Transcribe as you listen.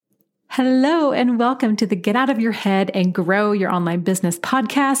Hello and welcome to the Get Out of Your Head and Grow Your Online Business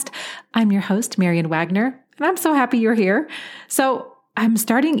podcast. I'm your host, Marian Wagner, and I'm so happy you're here. So I'm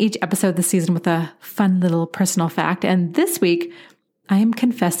starting each episode this season with a fun little personal fact. And this week, I am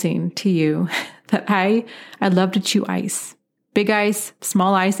confessing to you that I love to chew ice. Big ice,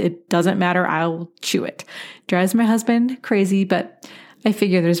 small ice, it doesn't matter. I'll chew it. Drives my husband crazy, but I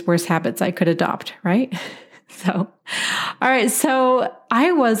figure there's worse habits I could adopt, right? All right. So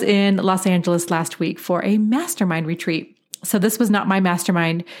I was in Los Angeles last week for a mastermind retreat. So this was not my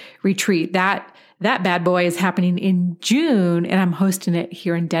mastermind retreat. That bad boy is happening in June and I'm hosting it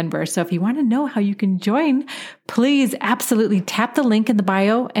here in Denver. So if you want to know how you can join, please absolutely tap the link in the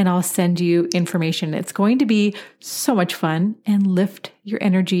bio and I'll send you information. It's going to be so much fun and lift your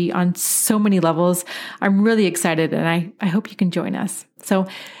energy on so many levels. I'm really excited and I hope you can join us. So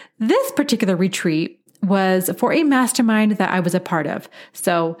this particular retreat was for a mastermind that I was a part of.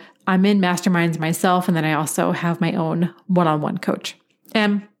 So I'm in masterminds myself, and then I also have my own one-on-one coach.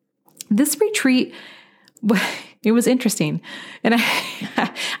 And this retreat, it was interesting. And I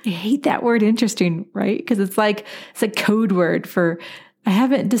hate that word interesting, right? Because it's a code word for, I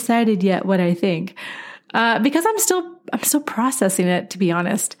haven't decided yet what I think. Because I'm still processing it, to be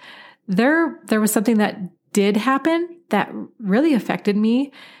honest. There was something that did happen that really affected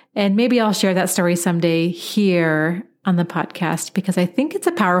me. And maybe I'll share that story someday here on the podcast because I think it's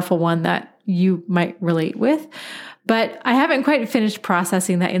a powerful one that you might relate with. But I haven't quite finished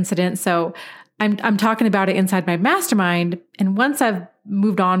processing that incident. So I'm talking about it inside my mastermind. And once I've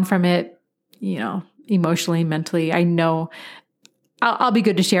moved on from it, emotionally, mentally, I know I'll be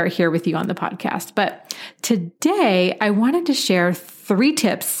good to share it here with you on the podcast. But today I wanted to share 3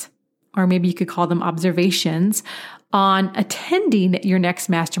 tips, or maybe you could call them observations, on attending your next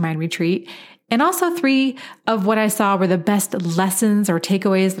mastermind retreat. And also 3 of what I saw were the best lessons or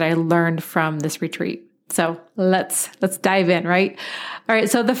takeaways that I learned from this retreat. So let's dive in, right? All right.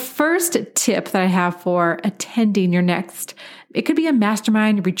 So the first tip that I have for attending your next, it could be a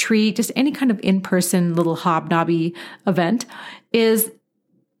mastermind retreat, just any kind of in-person little hobnobby event, is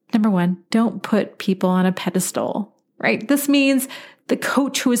number 1, don't put people on a pedestal, right? This means the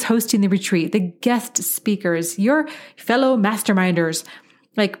coach who is hosting the retreat, the guest speakers, your fellow masterminders,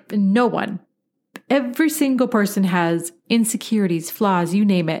 no one. Every single person has insecurities, flaws, you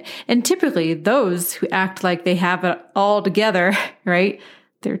name it. And typically those who act like they have it all together, right?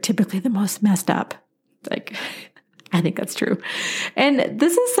 They're typically the most messed up. I think that's true. And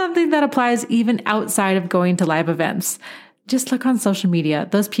this is something that applies even outside of going to live events. Just look on social media.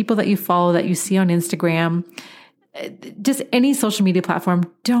 Those people that you follow, that you see on Instagram, just any social media platform,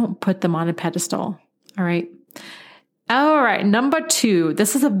 don't put them on a pedestal. All right. Number 2,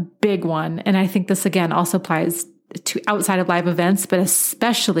 this is a big one. And I think this again also applies to outside of live events, but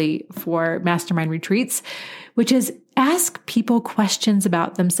especially for mastermind retreats, which is ask people questions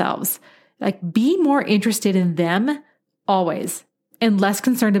about themselves. Be more interested in them always and less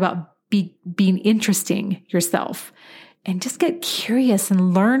concerned about being interesting yourself. And just get curious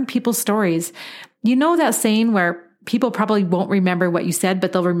and learn people's stories. You know that saying where people probably won't remember what you said,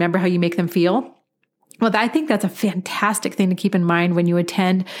 but they'll remember how you make them feel? Well, I think that's a fantastic thing to keep in mind when you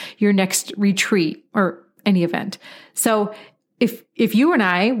attend your next retreat or any event. So if you and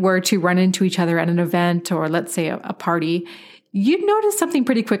I were to run into each other at an event or let's say a party, you'd notice something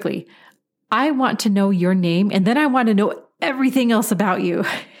pretty quickly. I want to know your name, and then I want to know everything else about you.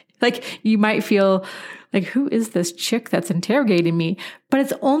 You might feel who is this chick that's interrogating me? But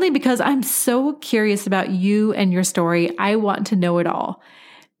it's only because I'm so curious about you and your story. I want to know it all.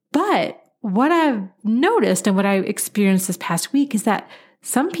 But what I've noticed and what I experienced this past week is that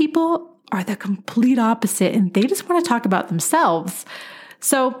some people are the complete opposite and they just want to talk about themselves.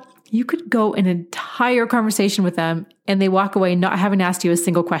 So you could go an entire conversation with them and they walk away not having asked you a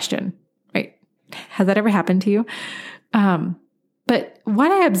single question, right? Has that ever happened to you? But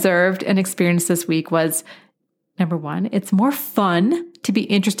what I observed and experienced this week was, number 1, it's more fun to be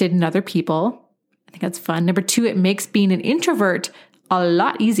interested in other people. I think that's fun. Number 2, it makes being an introvert a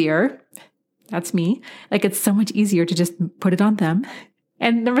lot easier. That's me. It's so much easier to just put it on them.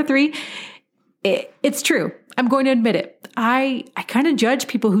 And number 3, it's true. I'm going to admit it. I kind of judge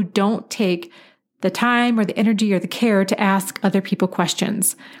people who don't take the time or the energy or the care to ask other people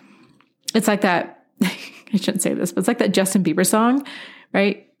questions. It's like that. I shouldn't say this, but it's like that Justin Bieber song,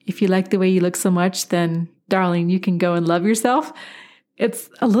 right? If you like the way you look so much, then darling, you can go and love yourself. It's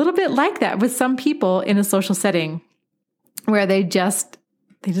a little bit like that with some people in a social setting where they just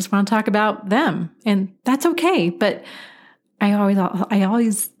want to talk about them, and that's okay. But I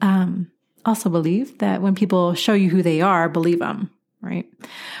always also believe that when people show you who they are, believe them, right?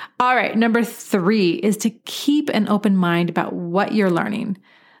 All right. Number 3 is to keep an open mind about what you're learning.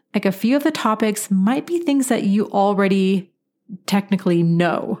 Like a few of the topics might be things that you already technically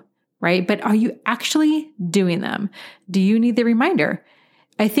know, right? But are you actually doing them? Do you need the reminder?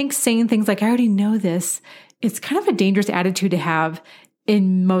 I think saying things like, I already know this, it's kind of a dangerous attitude to have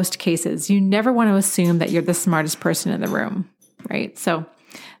in most cases. You never want to assume that you're the smartest person in the room, right? So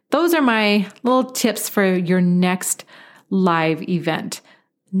those are my little tips for your next live event.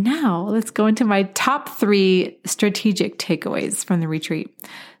 Now let's go into my top 3 strategic takeaways from the retreat.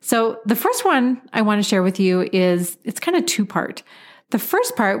 So the first one I want to share with you is it's kind of 2-part. The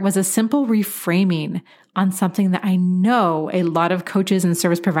first part was a simple reframing on something that I know a lot of coaches and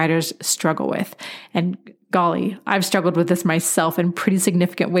service providers struggle with. And golly, I've struggled with this myself in pretty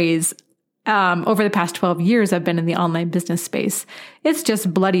significant ways. Over the past 12 years, I've been in the online business space. It's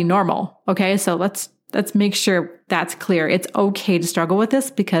just bloody normal. Okay. So let's make sure that's clear. It's okay to struggle with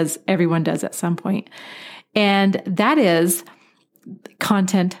this because everyone does at some point. And that is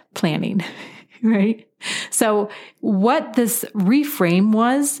content planning, right? So what this reframe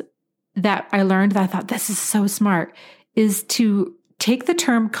was that I learned that I thought this is so smart is to take the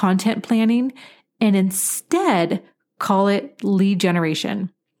term content planning and instead call it lead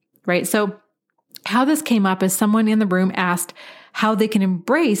generation, right? So how this came up is someone in the room asked how they can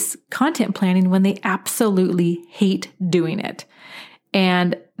embrace content planning when they absolutely hate doing it.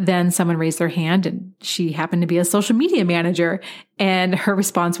 And then someone raised their hand and she happened to be a social media manager. And her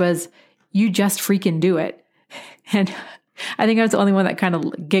response was, you just freaking do it. And I think I was the only one that kind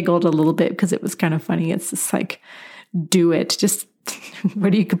of giggled a little bit because it was kind of funny. It's just like, do it. Just,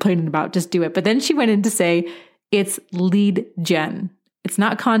 what are you complaining about? Just do it. But then she went in to say, it's lead gen. It's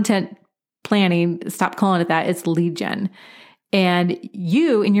not content planning. Stop calling it that. It's lead gen. And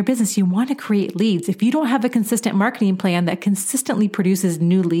you in your business, you want to create leads. If you don't have a consistent marketing plan that consistently produces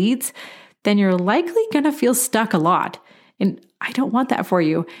new leads, then you're likely going to feel stuck a lot. And I don't want that for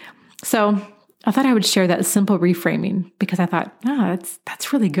you. So I thought I would share that simple reframing because I thought,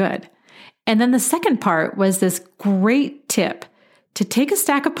 that's really good. And then the second part was this great tip to take a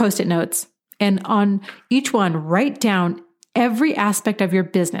stack of Post-it notes and on each one, write down every aspect of your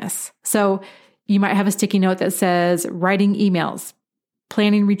business. So you might have a sticky note that says writing emails,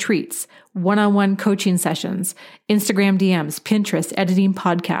 planning retreats, one-on-one coaching sessions, Instagram DMs, Pinterest, editing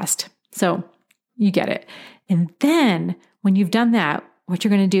podcast. So you get it. And then when you've done that, what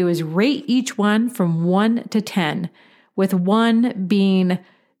you're going to do is rate each one from 1 to 10, with 1 being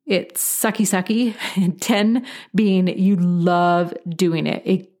it's sucky, and 10 being you love doing it.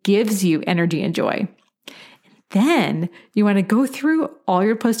 It gives you energy and joy. Then you want to go through all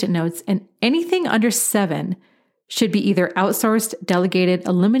your Post-it notes, and anything under 7 should be either outsourced, delegated,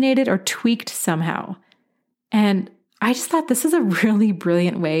 eliminated, or tweaked somehow. And I just thought this is a really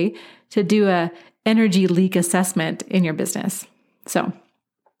brilliant way to do a energy leak assessment in your business. So,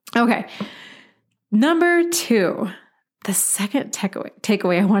 okay. Number 2, the second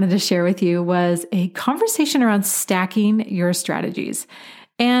takeaway I wanted to share with you was a conversation around stacking your strategies.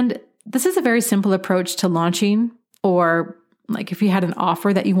 And this is a very simple approach to launching, or like if you had an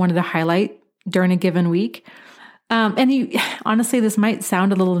offer that you wanted to highlight during a given week. And you honestly, this might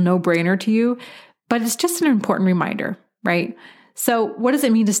sound a little no-brainer to you, but it's just an important reminder, right? So what does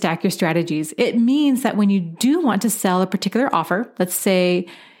it mean to stack your strategies? It means that when you do want to sell a particular offer, let's say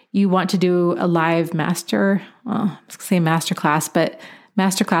you want to do a live masterclass, but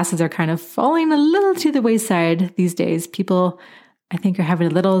masterclasses are kind of falling a little to the wayside these days. People, I think, are having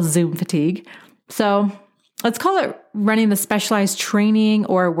a little Zoom fatigue. So let's call it running a specialized training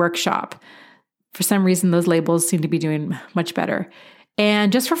or workshop. For some reason, those labels seem to be doing much better.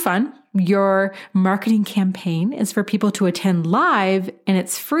 And just for fun, your marketing campaign is for people to attend live and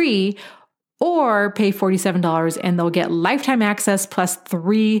it's free, or pay $47 and they'll get lifetime access plus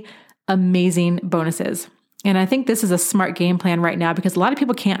 3 amazing bonuses. And I think this is a smart game plan right now because a lot of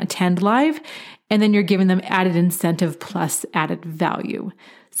people can't attend live, and then you're giving them added incentive plus added value.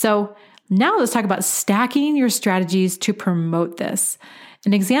 So now let's talk about stacking your strategies to promote this.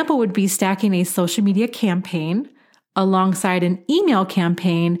 An example would be stacking a social media campaign alongside an email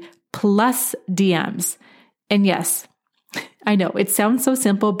campaign plus DMs. And yes, I know it sounds so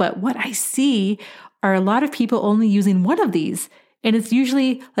simple, but what I see are a lot of people only using one of these. And it's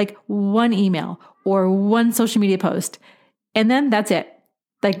usually like 1 email or 1 social media post. And then that's it.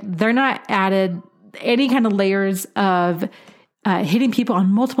 Like they're not added any kind of layers of hitting people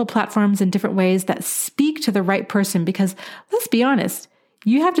on multiple platforms in different ways that speak to the right person. Because let's be honest,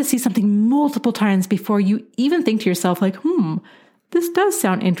 you have to see something multiple times before you even think to yourself like, this does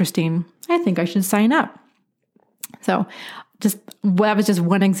sound interesting. I think I should sign up. So that was just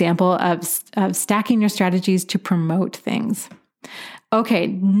one example of stacking your strategies to promote things. Okay,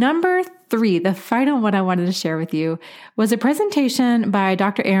 number 3, the final one I wanted to share with you was a presentation by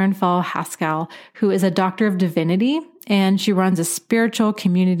Dr. Erin Fall Haskell, who is a doctor of divinity, and she runs a spiritual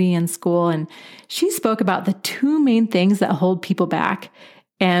community and school. And she spoke about the 2 main things that hold people back.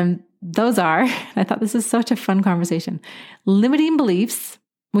 And those are, I thought this is such a fun conversation, limiting beliefs,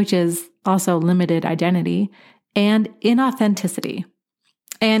 which is also limited identity, and inauthenticity.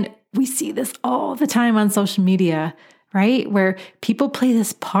 And we see this all the time on social media, right? Where people play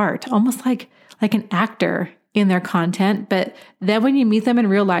this part, almost like an actor in their content. But then when you meet them in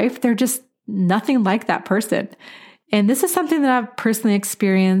real life, they're just nothing like that person. And this is something that I've personally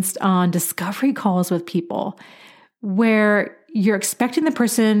experienced on discovery calls with people, where you're expecting the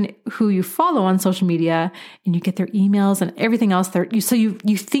person who you follow on social media and you get their emails and everything else. So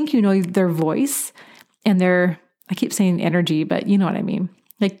you think you know their voice and I keep saying energy, but you know what I mean.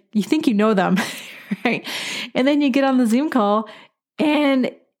 Like you think you know them, right? And then you get on the Zoom call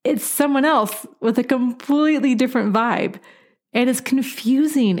and it's someone else with a completely different vibe. And it's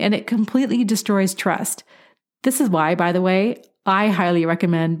confusing and it completely destroys trust. This is why, by the way, I highly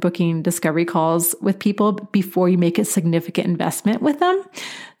recommend booking discovery calls with people before you make a significant investment with them.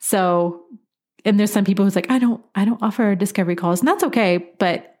 So, and there's some people who's like, I don't offer discovery calls, and that's okay.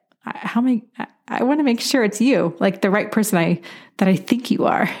 But I want to make sure it's you, like the right person that I think you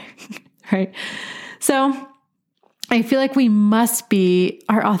are, right? So I feel like we must be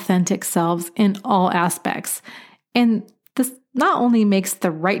our authentic selves in all aspects. And this not only makes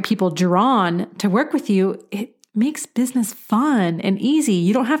the right people drawn to work with you, it makes business fun and easy.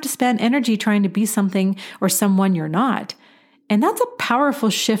 You don't have to spend energy trying to be something or someone you're not. And that's a powerful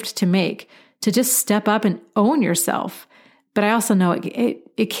shift to make, to just step up and own yourself. But I also know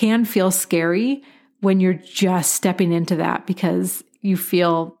it can feel scary when you're just stepping into that because you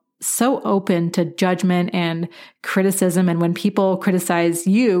feel so open to judgment and criticism. And when people criticize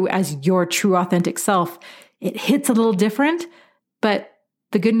you as your true authentic self, it hits a little different. But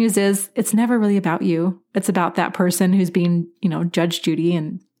the good news is it's never really about you. It's about that person who's being, Judge Judy,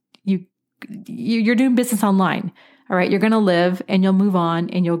 and you're doing business online. All right. You're going to live and you'll move on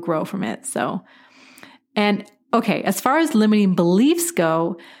and you'll grow from it. So, and okay, as far as limiting beliefs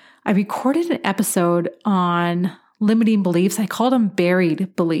go, I recorded an episode on limiting beliefs. I called them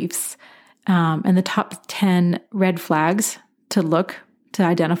buried beliefs, and the top 10 red flags to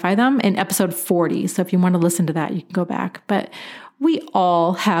identify them in episode 40. So if you want to listen to that, you can go back. But we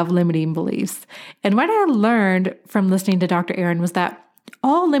all have limiting beliefs. And what I learned from listening to Dr. Erin was that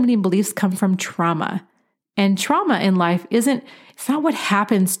all limiting beliefs come from trauma. And trauma in life it's not what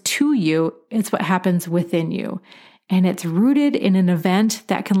happens to you, it's what happens within you. And it's rooted in an event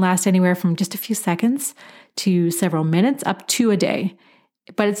that can last anywhere from just a few seconds to several minutes up to a day.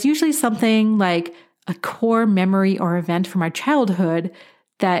 But it's usually something like a core memory or event from our childhood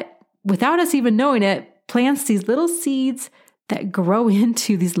that, without us even knowing it, plants these little seeds that grow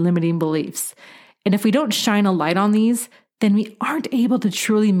into these limiting beliefs. And if we don't shine a light on these, then we aren't able to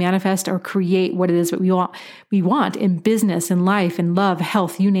truly manifest or create what it is that we want in business, in life, in love,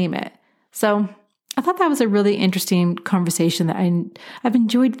 health, you name it. So I thought that was a really interesting conversation that I've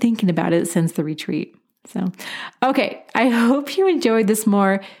enjoyed thinking about it since the retreat. So, okay, I hope you enjoyed this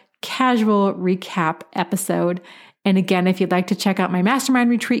more casual recap episode. And again, if you'd like to check out my Mastermind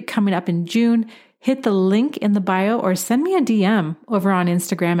retreat coming up in June, hit the link in the bio or send me a DM over on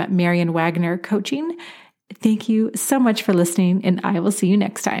Instagram at Marian Wagner Coaching. Thank you so much for listening, and I will see you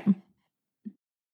next time.